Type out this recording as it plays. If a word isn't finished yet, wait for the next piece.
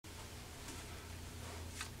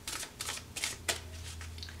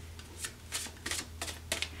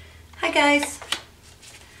Hi guys,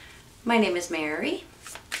 my name is Mary.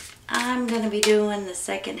 I'm going to be doing the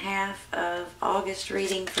second half of August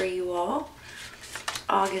reading for you all.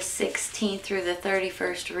 August 16th through the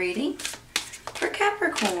 31st reading for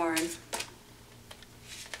Capricorn.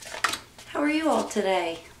 How are you all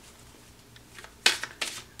today?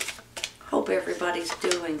 Hope everybody's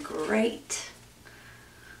doing great.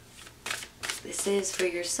 This is for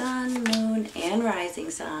your sun, moon, and rising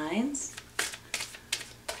signs.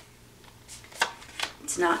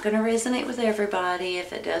 It's not going to resonate with everybody.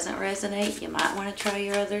 If it doesn't resonate, you might want to try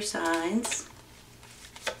your other signs.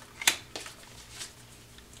 It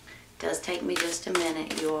does take me just a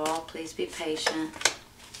minute, you all. Please be patient.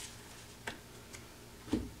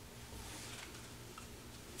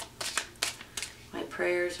 My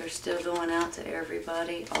prayers are still going out to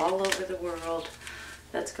everybody all over the world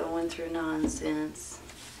that's going through nonsense.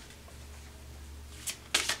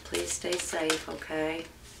 Please stay safe, okay?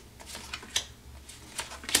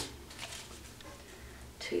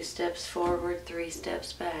 2 steps forward, 3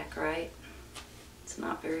 steps back, right? It's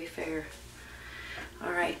not very fair.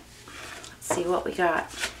 All right, let's see what we got.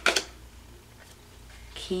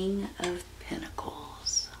 King of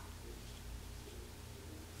Pentacles.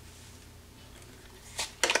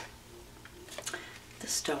 The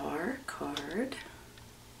Star card.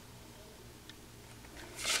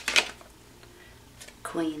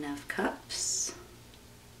 Queen of Cups.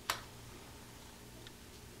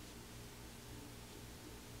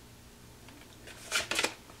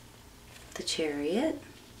 The Chariot.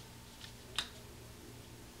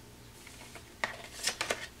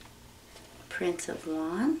 Prince of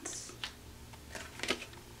Wands.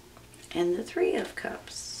 And the Three of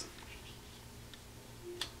Cups.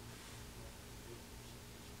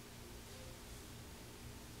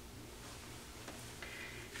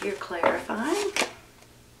 You're clarifying.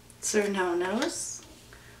 Sir No-Nos,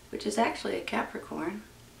 which is actually a Capricorn.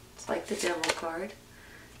 It's like the Devil card.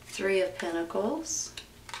 3 of Pentacles.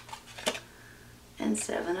 And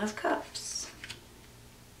 7 of Cups.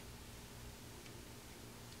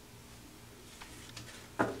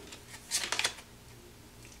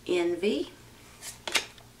 Envy.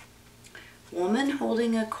 Woman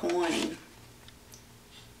holding a coin.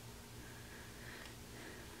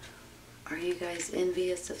 Are you guys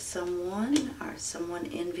envious of someone? Or someone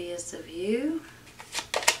envious of you?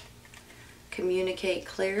 Communicate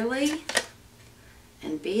clearly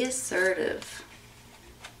and be assertive.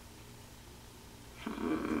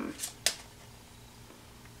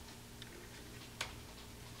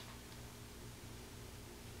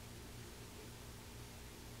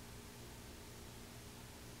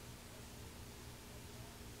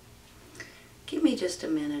 Give me just a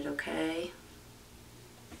minute, okay?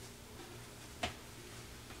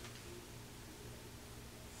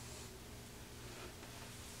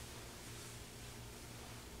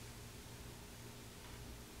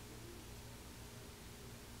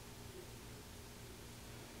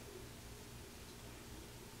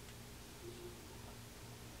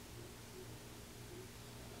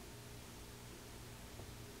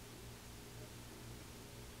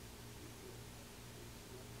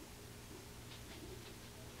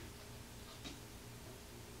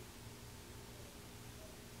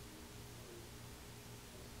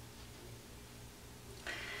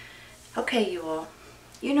 Okay, you all.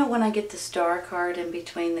 You know when I get the Star card in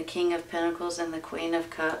between the King of Pentacles and the Queen of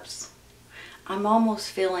Cups, I'm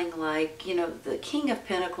almost feeling like, you know, the King of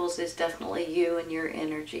Pentacles is definitely you and your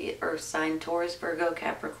energy, Earth sign, Taurus, Virgo,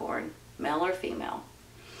 Capricorn, male or female.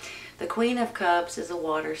 The Queen of Cups is a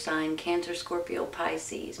water sign, Cancer, Scorpio,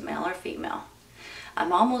 Pisces, male or female.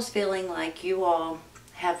 I'm almost feeling like you all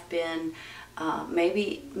have been,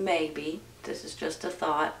 maybe, this is just a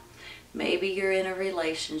thought, maybe you're in a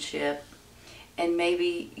relationship and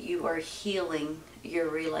maybe you are healing your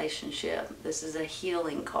relationship. This is a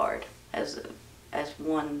healing card as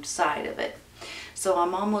one side of it. So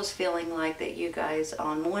I'm almost feeling like that you guys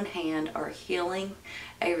on one hand are healing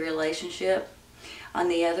a relationship. On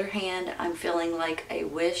the other hand, I'm feeling like a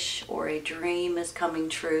wish or a dream is coming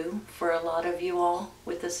true for a lot of you all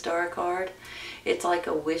with the Star card. It's like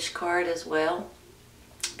a wish card as well.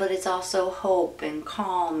 But it's also hope and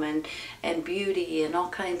calm and beauty and all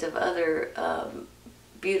kinds of other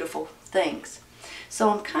beautiful things. So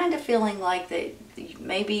I'm kind of feeling like that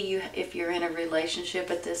maybe if you're in a relationship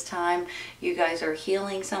at this time, you guys are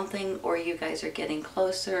healing something, or you guys are getting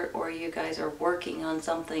closer, or you guys are working on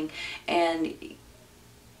something and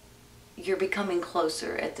you're becoming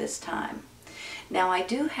closer at this time. Now I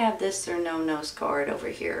do have this Sir No-Nos card over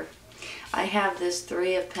here. I have this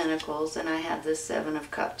 3 of Pentacles and I have this 7 of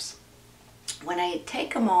Cups. when I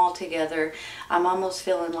take them all together, I'm almost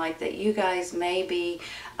feeling like that you guys may be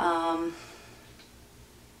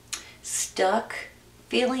stuck,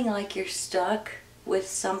 feeling like you're stuck with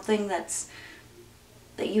something that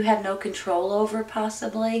you have no control over,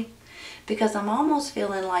 possibly. Because I'm almost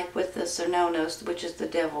feeling like with the Sononos, which is the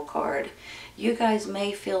Devil card, you guys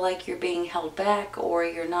may feel like you're being held back, or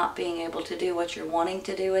you're not being able to do what you're wanting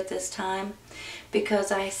to do at this time.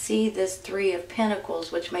 Because I see this Three of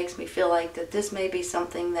Pentacles, which makes me feel like that this may be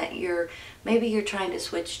something that maybe you're trying to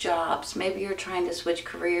switch jobs, maybe you're trying to switch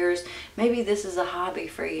careers, maybe this is a hobby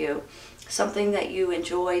for you. Something that you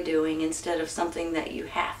enjoy doing instead of something that you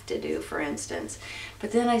have to do, for instance.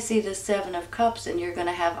 But then I see the Seven of Cups, and you're going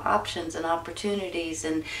to have options and opportunities,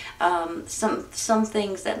 and some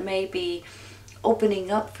things that may be opening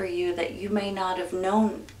up for you that you may not have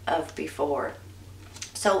known of before.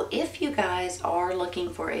 So if you guys are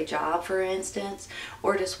looking for a job, for instance,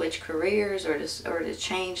 or to switch careers, or to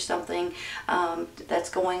change something that's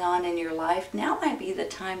going on in your life, now might be the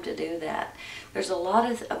time to do that. There's a lot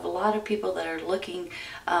of people that are looking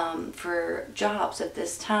for jobs at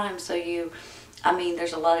this time. So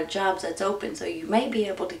there's a lot of jobs that's open. So you may be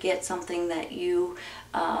able to get something that you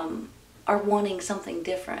are wanting something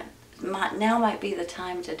different. Now might be the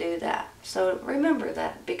time to do that. So remember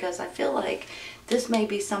that, because I feel like this may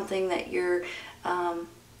be something that you're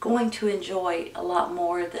going to enjoy a lot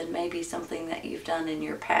more than maybe something that you've done in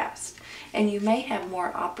your past. And you may have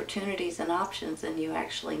more opportunities and options than you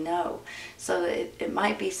actually know. So it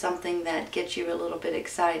might be something that gets you a little bit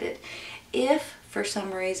excited. If for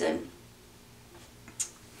some reason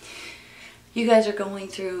you guys are going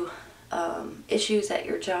through issues at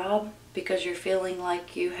your job because you're feeling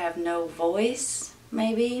like you have no voice,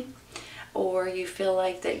 maybe, or you feel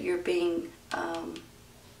like that you're being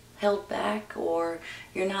held back, or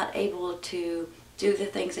you're not able to do the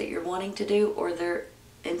things that you're wanting to do, or they're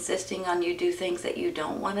insisting on you do things that you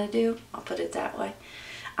don't want to do, I'll put it that way.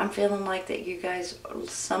 I'm feeling like that you guys,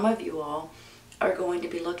 some of you all, are going to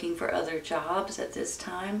be looking for other jobs at this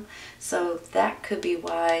time. So that could be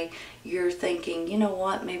why you're thinking, you know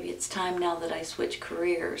what, maybe it's time now that I switch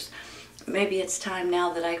careers. Maybe it's time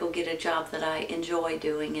now that I go get a job that I enjoy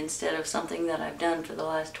doing instead of something that I've done for the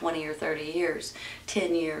last 20 or 30 years,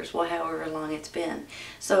 10 years, well, however long it's been.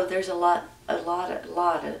 So there's a lot of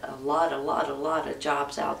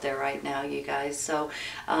jobs out there right now, you guys. So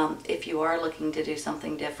if you are looking to do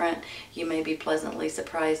something different, you may be pleasantly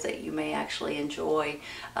surprised that you may actually enjoy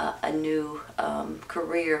a new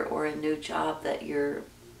career or a new job that you're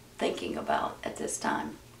thinking about at this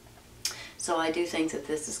time. So I do think that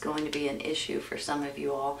this is going to be an issue for some of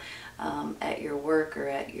you all at your work or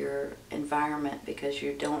at your environment, because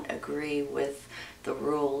you don't agree with the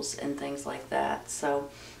rules and things like that. So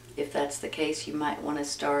if that's the case, you might want to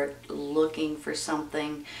start looking for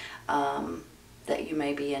something that you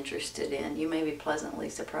may be interested in. You may be pleasantly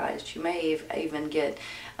surprised. You may even get,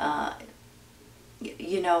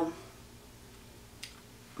 you know,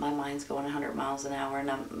 my mind's going 100 miles an hour,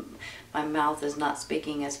 and my mouth is not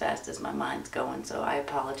speaking as fast as my mind's going, so I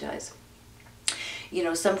apologize. You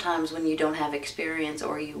know, sometimes when you don't have experience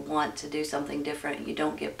or you want to do something different, you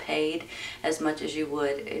don't get paid as much as you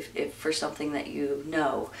would if for something that you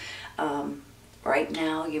know. Right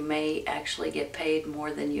now, you may actually get paid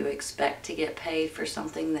more than you expect to get paid for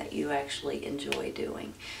something that you actually enjoy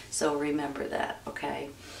doing. So remember that, okay?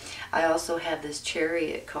 I also have this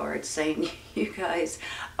Chariot card saying you guys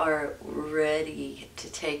are ready to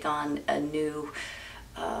take on a new,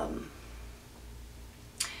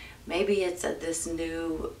 maybe it's this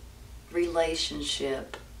new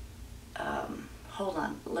relationship. Hold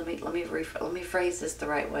on, let me phrase this the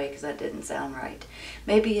right way, because that didn't sound right.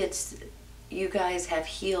 Maybe it's you guys have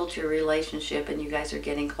healed your relationship and you guys are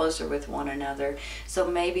getting closer with one another. So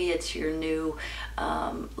maybe it's your new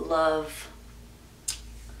love.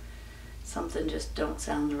 Something just don't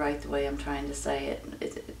sound right the way I'm trying to say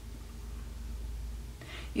it.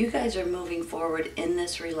 You guys are moving forward in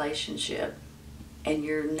this relationship and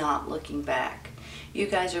you're not looking back. You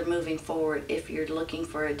guys are moving forward. If you're looking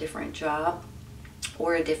for a different job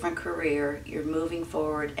or a different career, you're moving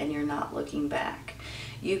forward and you're not looking back.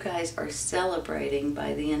 You guys are celebrating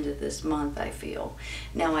by the end of this month, I feel.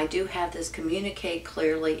 Now, I do have this communicate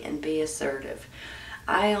clearly and be assertive.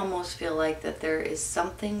 I almost feel like that there is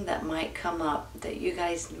something that might come up that you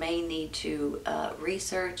guys may need to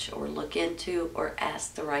research or look into or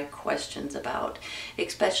ask the right questions about,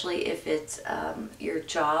 especially if it's your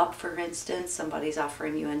job. For instance, somebody's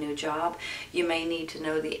offering you a new job. You may need to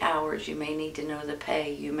know the hours, you may need to know the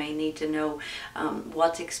pay, you may need to know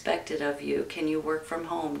what's expected of you. Can you work from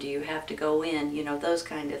home? Do you have to go in? You know, those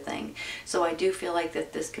kind of things. So I do feel like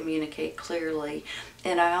that this communicate clearly.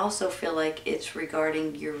 And I also feel like it's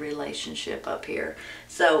regarding your relationship up here.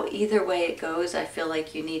 So either way it goes, I feel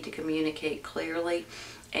like you need to communicate clearly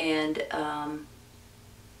and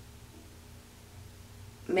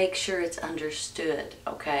make sure it's understood,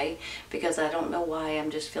 okay? Because I don't know why, I'm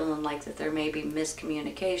just feeling like that there may be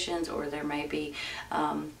miscommunications, or there may be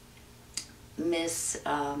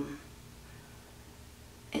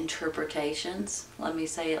interpretations. Let me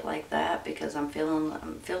say it like that, because I'm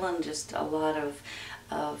feeling just a lot of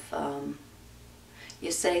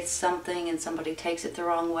you say something and somebody takes it the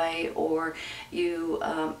wrong way, or you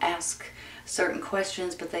ask certain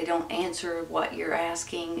questions but they don't answer what you're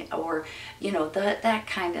asking, or you know, that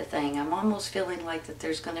kind of thing. I'm almost feeling like that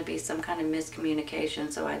there's going to be some kind of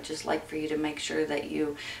miscommunication, so I'd just like for you to make sure that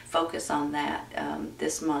you focus on that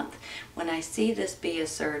this month. When I see this be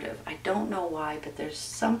assertive, I don't know why, but there's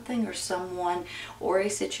something or someone or a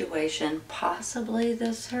situation, possibly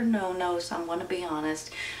this or no, so I'm going to be honest,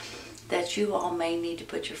 that you all may need to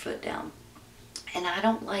put your foot down. And I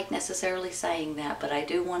don't like necessarily saying that, but I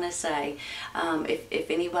do want to say,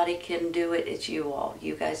 if anybody can do it, it's you all.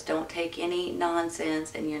 You guys don't take any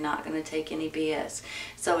nonsense, and you're not going to take any BS.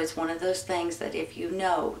 So it's one of those things that if you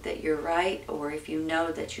know that you're right, or if you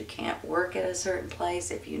know that you can't work at a certain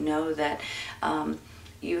place, if you know that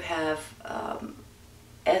you have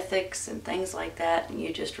ethics and things like that, and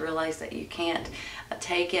you just realize that you can't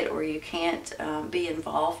take it, or you can't be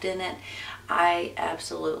involved in it, I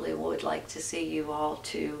absolutely would like to see you all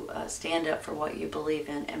to stand up for what you believe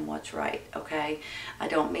in and what's right, okay? I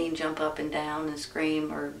don't mean jump up and down and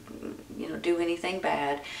scream or, you know, do anything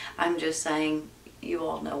bad. I'm just saying you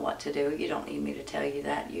all know what to do. You don't need me to tell you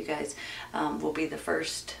that. You guys will be the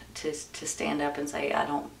first to stand up and say, I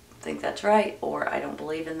don't think that's right, or I don't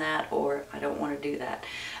believe in that, or I don't want to do that.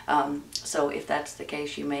 So if that's the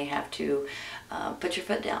case, you may have to put your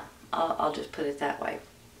foot down. I'll just put it that way.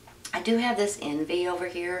 I do have this envy over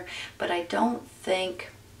here, but I don't think,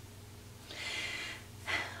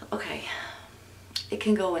 okay, it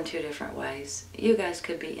can go in two different ways. You guys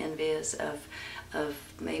could be envious of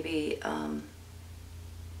maybe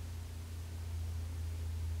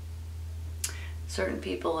certain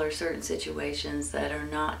people or certain situations that are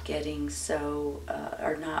not getting so,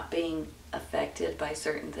 are not being affected by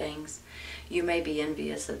certain things. You may be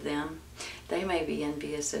envious of them. They may be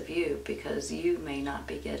envious of you because you may not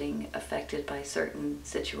be getting affected by certain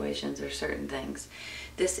situations or certain things.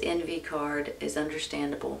 This envy card is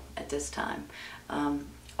understandable at this time.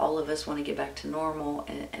 All of us want to get back to normal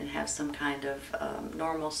and have some kind of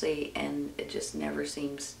normalcy, and it just never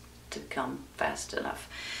seems to come fast enough.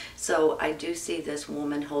 So I do see this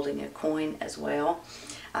woman holding a coin as well.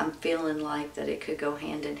 I'm feeling like that it could go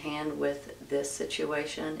hand in hand with this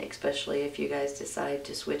situation, especially if you guys decide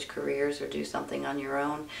to switch careers or do something on your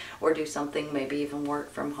own, or do something, maybe even work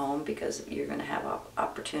from home, because you're going to have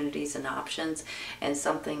opportunities and options, and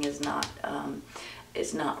something is not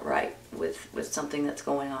right with something that's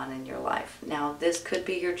going on in your life. Now, this could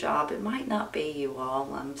be your job. It might not be, you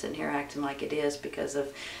all. I'm sitting here acting like it is because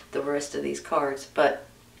of the rest of these cards, but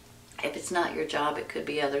if it's not your job, it could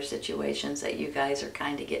be other situations that you guys are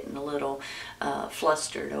kind of getting a little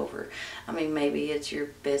flustered over. I mean, maybe it's your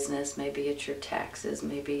business, maybe it's your taxes,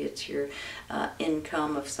 maybe it's your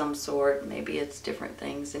income of some sort, maybe it's different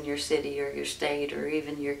things in your city or your state or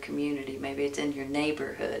even your community, maybe it's in your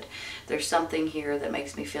neighborhood. There's something here that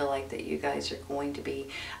makes me feel like that you guys are going to be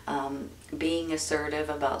being assertive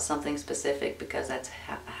about something specific, because that's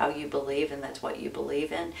how you believe and that's what you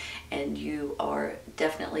believe in, and you are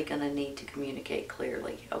definitely going to need to communicate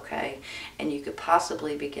clearly, okay? And you could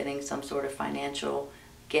possibly be getting some sort of financial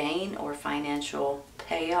gain or financial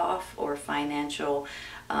payoff or financial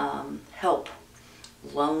help,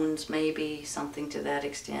 loans maybe, something to that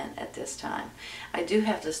extent at this time. I do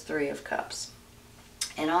have this Three of Cups.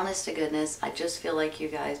 And honest to goodness, I just feel like you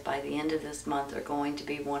guys by the end of this month are going to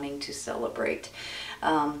be wanting to celebrate.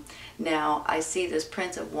 Now, I see this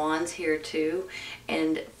Prince of Wands here too,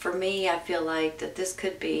 and for me, I feel like that this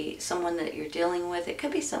could be someone that you're dealing with. It could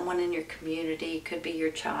be someone in your community, it could be your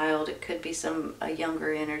child, it could be a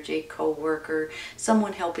younger energy, co-worker,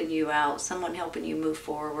 someone helping you out, someone helping you move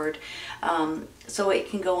forward. So it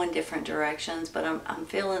can go in different directions, but I'm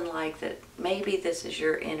feeling like that maybe this is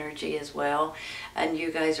your energy as well, and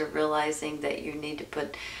you guys are realizing that you need to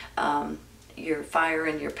put your fire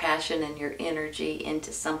and your passion and your energy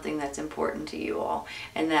into something that's important to you all.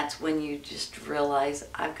 And that's when you just realize,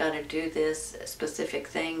 I've got to do this specific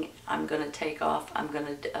thing. I'm going to take off. I'm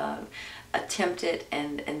going to attempt it,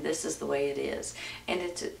 and this is the way it is. And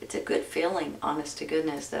it's a good feeling, honest to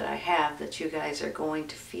goodness, that I have, that you guys are going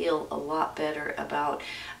to feel a lot better about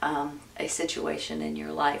a situation in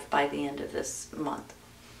your life by the end of this month.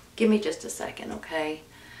 Give me just a second, okay?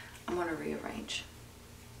 I'm going to rearrange.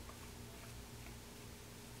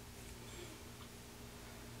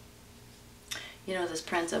 You know, this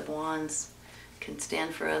Prince of Wands can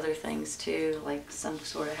stand for other things too, like some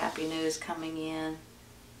sort of happy news coming in.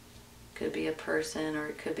 Could be a person, or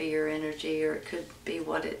it could be your energy, or it could be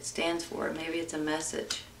what it stands for. Maybe it's a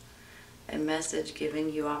message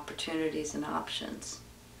giving you opportunities and options.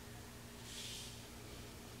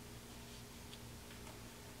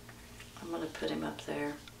 I'm going to put him up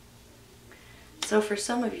there. So for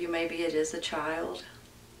some of you, maybe it is a child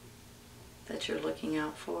that you're looking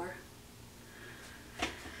out for.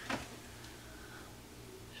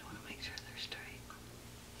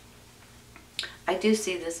 I do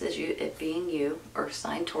see this as it being you, or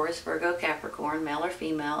sign Taurus, Virgo, Capricorn, male or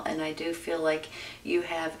female, and I do feel like you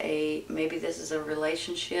have maybe this is a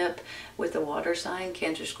relationship with a water sign,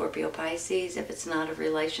 Cancer, Scorpio, Pisces. If it's not a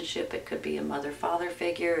relationship, it could be a mother-father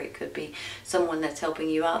figure. It could be someone that's helping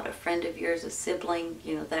you out, a friend of yours, a sibling,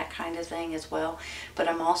 you know, that kind of thing as well. But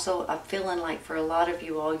I'm feeling like for a lot of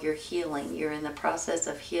you all, you're healing. You're in the process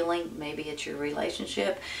of healing. Maybe it's your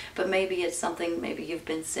relationship, but maybe it's something, maybe you've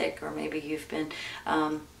been sick, or maybe you've been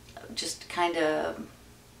just kind of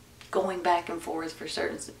going back and forth for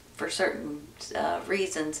certain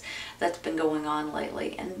reasons that's been going on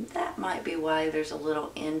lately, and that might be why there's a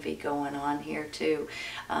little envy going on here too.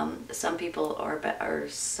 Some people are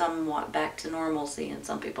somewhat back to normalcy, and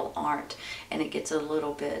some people aren't, and it gets a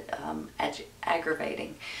little bit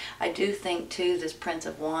aggravating. I do think too, this Prince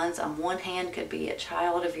of Wands on one hand could be a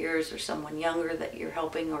child of yours, or someone younger that you're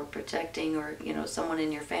helping or protecting, or you know, someone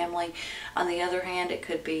in your family. On the other hand, it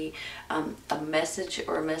could be a message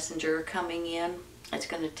or a messenger coming in. It's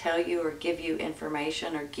going to tell you or give you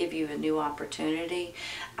information or give you a new opportunity.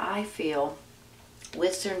 I feel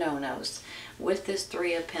with Cernonos, with this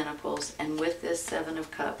Three of Pentacles, and with this Seven of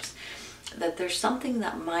Cups, that there's something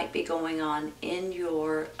that might be going on in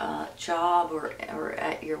your job, or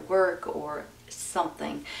at your work, or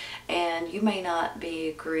something, and you may not be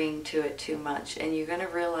agreeing to it too much, and you're going to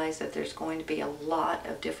realize that there's going to be a lot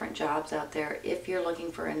of different jobs out there. If you're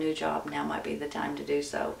looking for a new job, now might be the time to do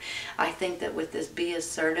so. I think that with this, be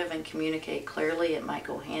assertive and communicate clearly. It might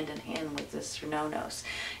go hand in hand with this Cernonos.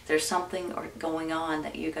 There's something going on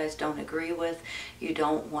that you guys don't agree with, you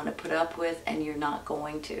don't want to put up with, and you're not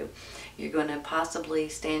going to. You're going to possibly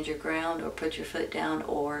stand your ground, or put your foot down,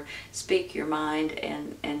 or speak your mind,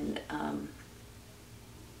 and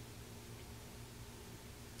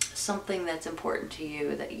something that's important to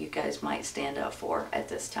you that you guys might stand up for at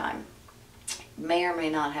this time. May or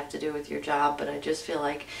may not have to do with your job, but I just feel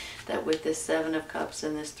like that with this Seven of Cups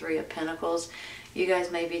and this Three of Pentacles, you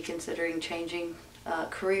guys may be considering changing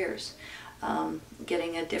careers,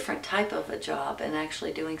 getting a different type of a job, and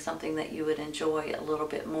actually doing something that you would enjoy a little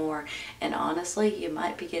bit more. And honestly, you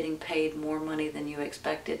might be getting paid more money than you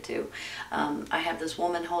expected to. I have this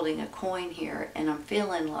woman holding a coin here, and I'm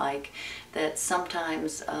feeling like that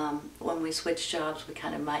sometimes when we switch jobs, we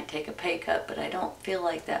kind of might take a pay cut, but I don't feel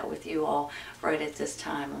like that with you all right at this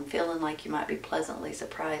time. I'm feeling like you might be pleasantly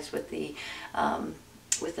surprised with the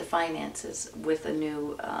finances, with a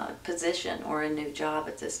new position or a new job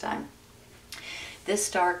at this time. This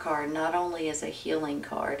Star card not only is a healing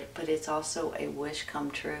card, but it's also a wish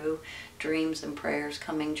come true, dreams and prayers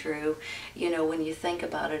coming true. You know, when you think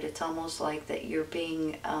about it, it's almost like that you're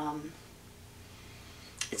being,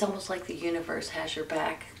 it's almost like the universe has your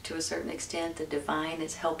back to a certain extent. The divine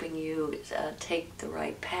is helping you take the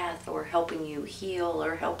right path, or helping you heal,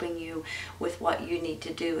 or helping you with what you need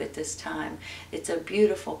to do at this time. It's a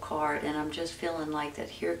beautiful card, and I'm just feeling like that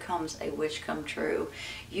here comes a wish come true.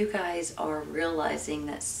 You guys are realizing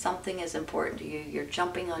that something is important to you. You're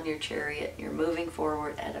jumping on your chariot. You're moving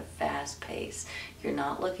forward at a fast pace. You're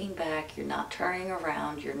not looking back. You're not turning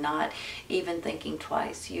around. You're not even thinking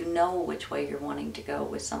twice. You know which way you're wanting to go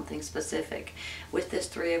with something specific. With this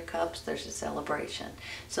Three of Cups, there's a celebration.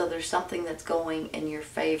 So there's something that's going in your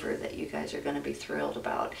favor that you guys are going to be thrilled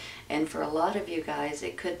about. And for a lot of you guys,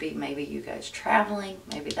 it could be maybe you guys traveling.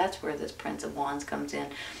 Maybe that's where this Prince of Wands comes in.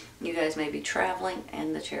 You guys may be traveling,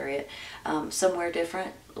 and the Chariot, somewhere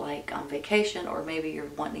different, like on vacation, or maybe you're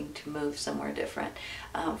wanting to move somewhere different.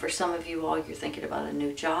 For some of you all, you're thinking about a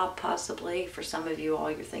new job possibly. For some of you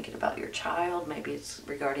all, you're thinking about your child. Maybe it's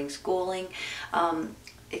regarding schooling.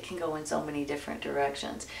 It can go in so many different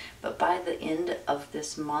directions. But by the end of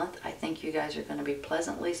this month, I think you guys are going to be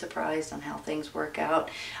pleasantly surprised on how things work out.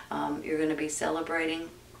 You're going to be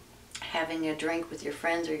celebrating, having a drink with your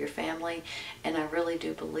friends or your family, and I really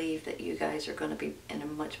do believe that you guys are going to be in a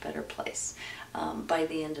much better place by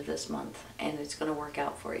the end of this month, and it's going to work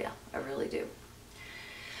out for you. I really do.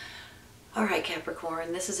 All right,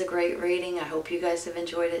 Capricorn, this is a great reading. I hope you guys have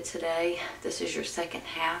enjoyed it today. This is your second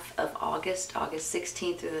half of August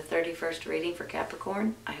 16th through the 31st reading for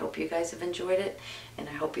Capricorn. I hope you guys have enjoyed it, and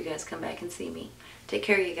I hope you guys come back and see me. Take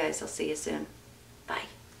care, you guys. I'll see you soon. Bye.